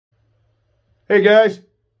Hey guys,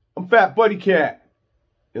 I'm FatBuddyCat,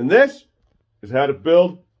 and this is how to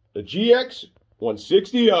build a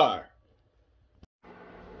GX160R.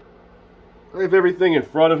 I have everything in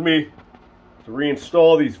front of me to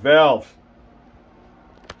reinstall these valves,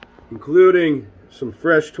 including some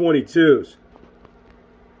fresh 22s.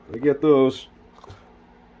 I get those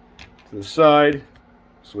to the side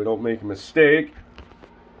so we don't make a mistake,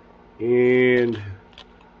 and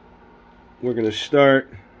we're going to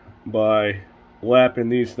start by lapping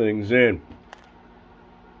these things in.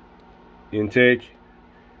 Intake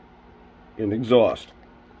and exhaust.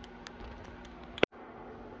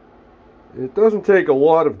 It doesn't take a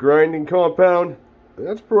lot of grinding compound.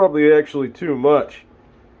 That's probably actually too much.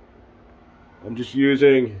 I'm just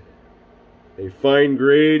using a fine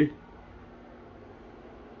grade.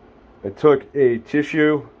 I took a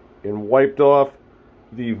tissue and wiped off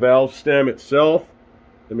the valve stem itself.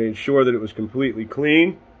 I made sure that it was completely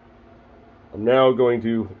clean. I'm now going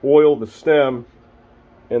to oil the stem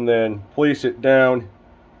and then place it down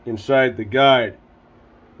inside the guide,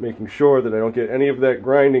 making sure that I don't get any of that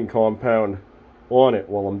grinding compound on it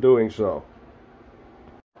while I'm doing so.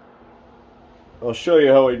 I'll show you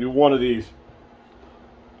how I do one of these.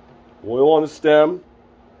 Oil on the stem,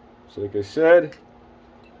 so like I said.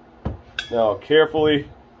 Now I'll carefully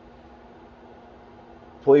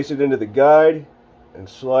place it into the guide and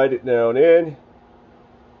slide it down in,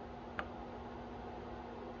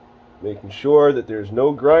 making sure that there's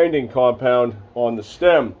no grinding compound on the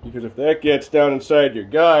stem, because if that gets down inside your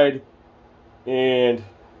guide and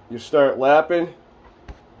you start lapping,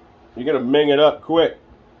 you're going to ming it up quick.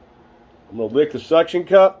 I'm going to lick the suction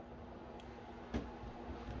cup,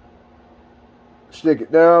 stick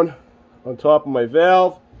it down on top of my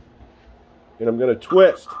valve, and I'm going to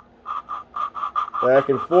twist back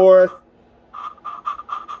and forth.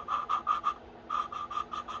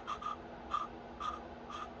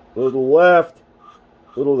 A little to the left,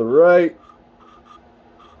 a little to the right.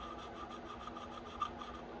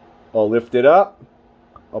 I'll lift it up.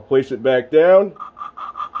 I'll place it back down.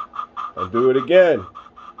 I'll do it again.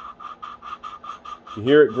 You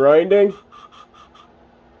hear it grinding?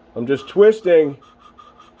 I'm just twisting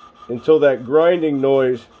until that grinding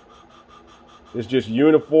noise is just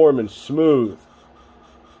uniform and smooth.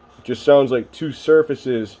 It just sounds like two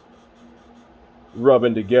surfaces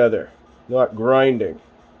rubbing together, not grinding.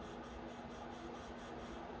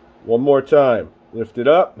 One more time. Lift it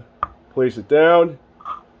up, place it down,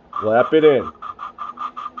 lap it in.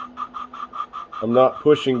 I'm not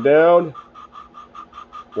pushing down,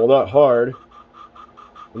 well, not hard.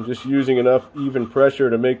 I'm just using enough even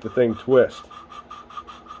pressure to make the thing twist.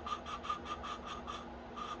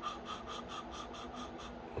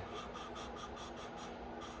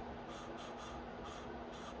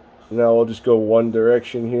 Now I'll just go one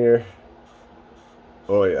direction here.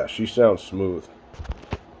 Oh yeah, she sounds smooth.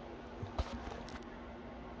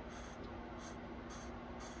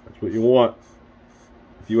 What you want.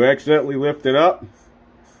 If you accidentally lift it up,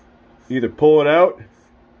 either pull it out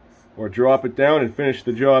or drop it down and finish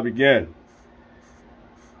the job again.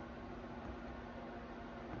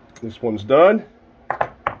 This one's done.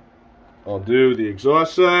 I'll do the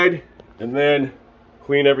exhaust side and then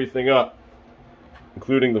clean everything up,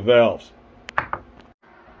 including the valves.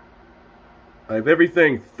 I have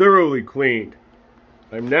everything thoroughly cleaned.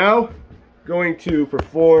 I'm now going to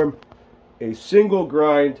perform a single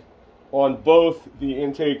grind on both the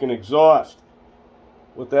intake and exhaust.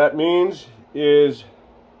 What that means is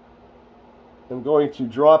I'm going to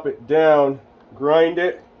drop it down, grind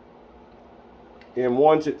it, and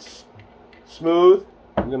once it's smooth,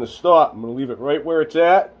 I'm going to stop. I'm going to leave it right where it's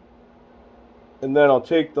at, and then I'll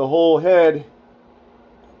take the whole head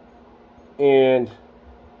and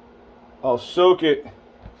I'll soak it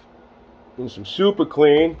in some Super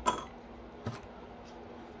Clean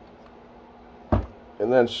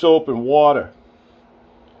and then soap and water.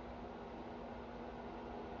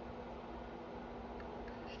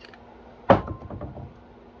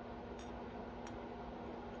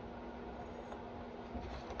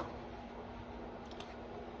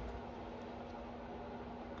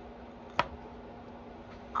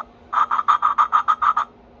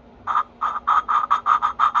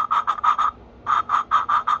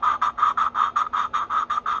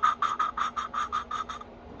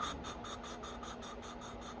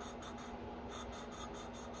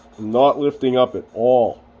 I'm not lifting up at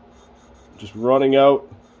all. Just running out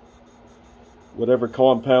whatever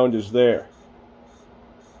compound is there.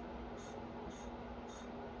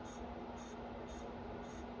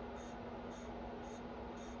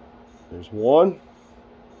 There's one.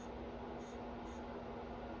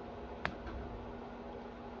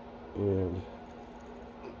 And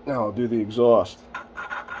Now I'll do the exhaust.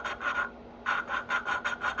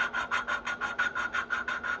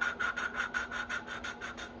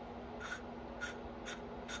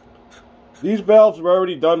 These valves were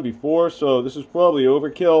already done before, so this is probably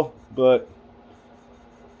overkill, but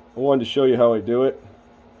I wanted to show you how I do it,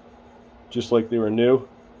 just like they were new.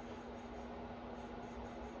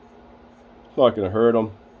 It's not going to hurt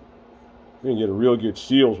them. We're going to get a real good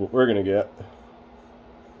seal is what we're going to get.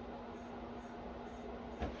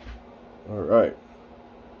 Alright.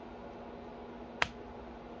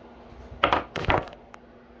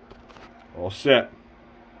 All set.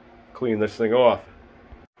 Clean this thing off.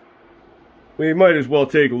 We might as well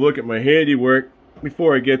take a look at my handiwork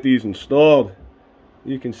before I get these installed.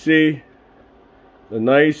 You can see the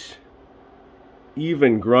nice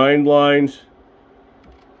even grind lines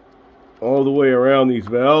all the way around these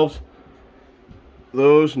valves.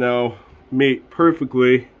 Those now mate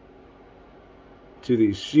perfectly to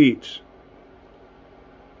these seats.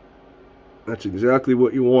 That's exactly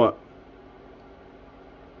what you want.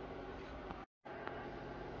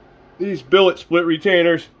 These billet split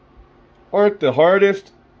retainers aren't the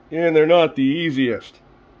hardest, and they're not the easiest.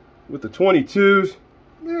 With the 22s,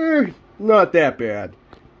 they're not that bad.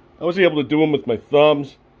 I was able to do them with my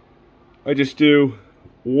thumbs. I just do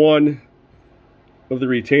one of the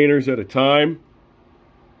retainers at a time.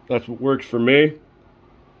 That's what works for me.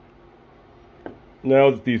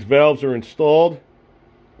 Now that these valves are installed,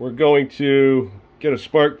 we're going to get a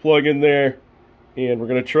spark plug in there, and we're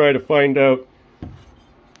going to try to find out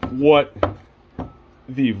what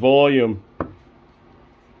the volume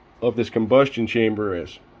of this combustion chamber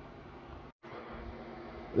is.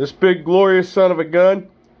 This big glorious son of a gun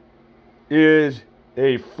is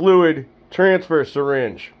a fluid transfer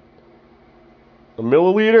syringe. A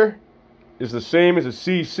milliliter is the same as a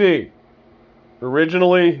cc.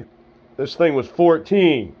 Originally, this thing was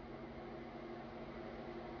 14.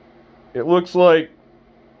 It looks like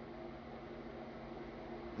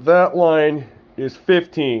that line is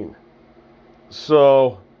 15.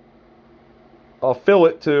 So I'll fill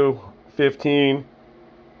it to 15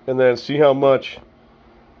 and then see how much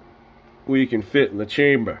we can fit in the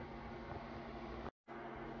chamber.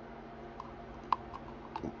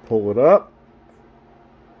 Pull it up.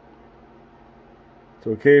 It's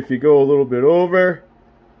okay if you go a little bit over.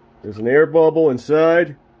 There's an air bubble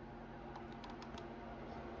inside.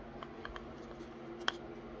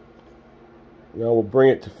 Now we'll bring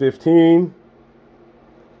it to 15.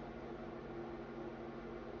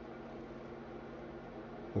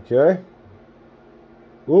 Okay.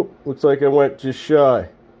 Oop, looks like I went just shy.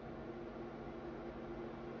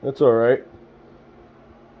 That's all right.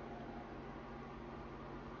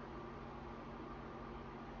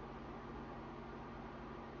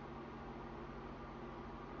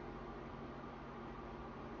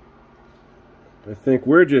 I think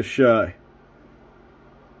we're just shy.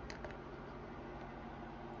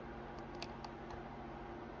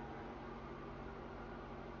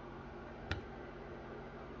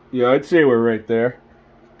 Yeah, I'd say we're right there.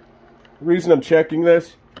 The reason I'm checking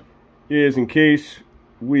this is in case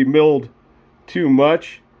we milled too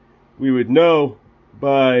much, we would know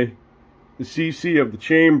by the cc of the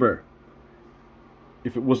chamber.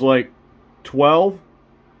 If it was like 12,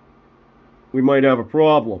 we might have a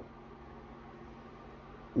problem.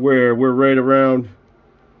 Where we're right around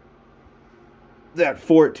that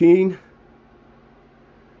 14.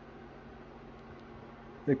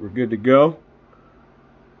 I think we're good to go.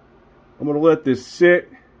 I'm going to let this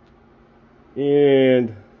sit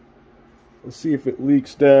and let's see if it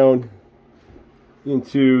leaks down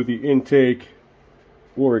into the intake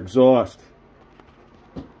or exhaust.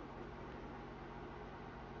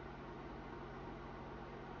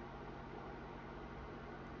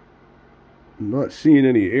 I'm not seeing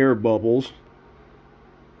any air bubbles.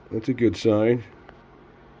 That's a good sign.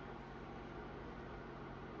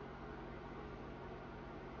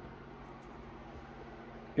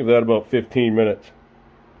 Give that about 15 minutes.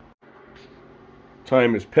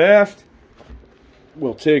 Time has passed.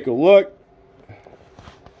 We'll take a look.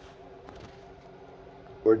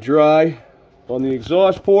 We're dry on the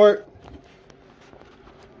exhaust port.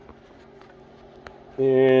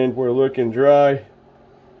 And we're looking dry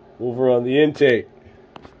over on the intake.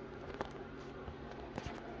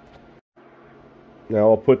 Now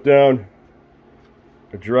I'll put down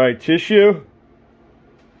a dry tissue.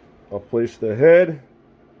 I'll place the head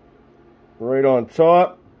right on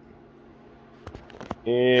top,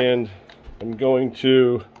 and I'm going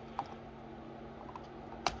to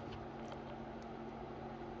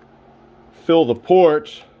fill the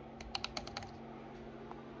ports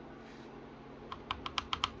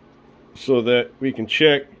so that we can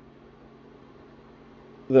check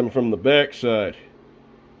them from the back side.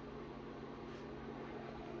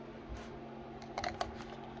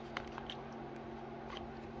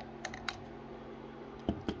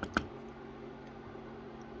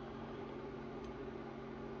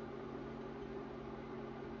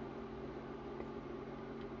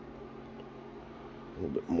 A little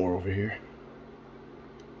bit more over here.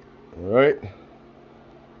 Alright.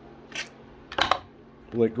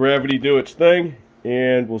 Let gravity do its thing,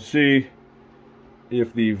 and we'll see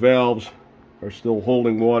if the valves are still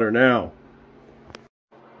holding water now.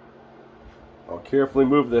 I'll carefully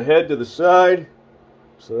move the head to the side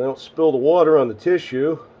so I don't spill the water on the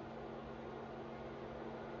tissue.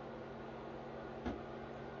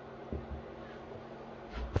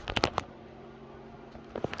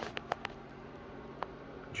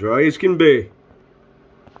 Dry as can be.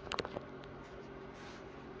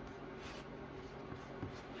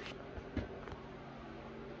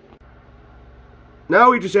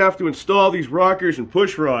 Now we just have to install these rockers and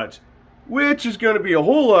push rods, which is going to be a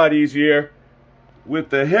whole lot easier with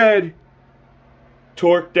the head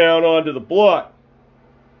torqued down onto the block.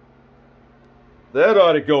 That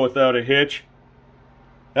ought to go without a hitch.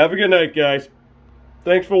 Have a good night, guys.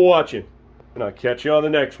 Thanks for watching, and I'll catch you on the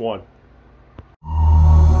next one.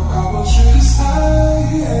 I want you to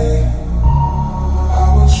stay.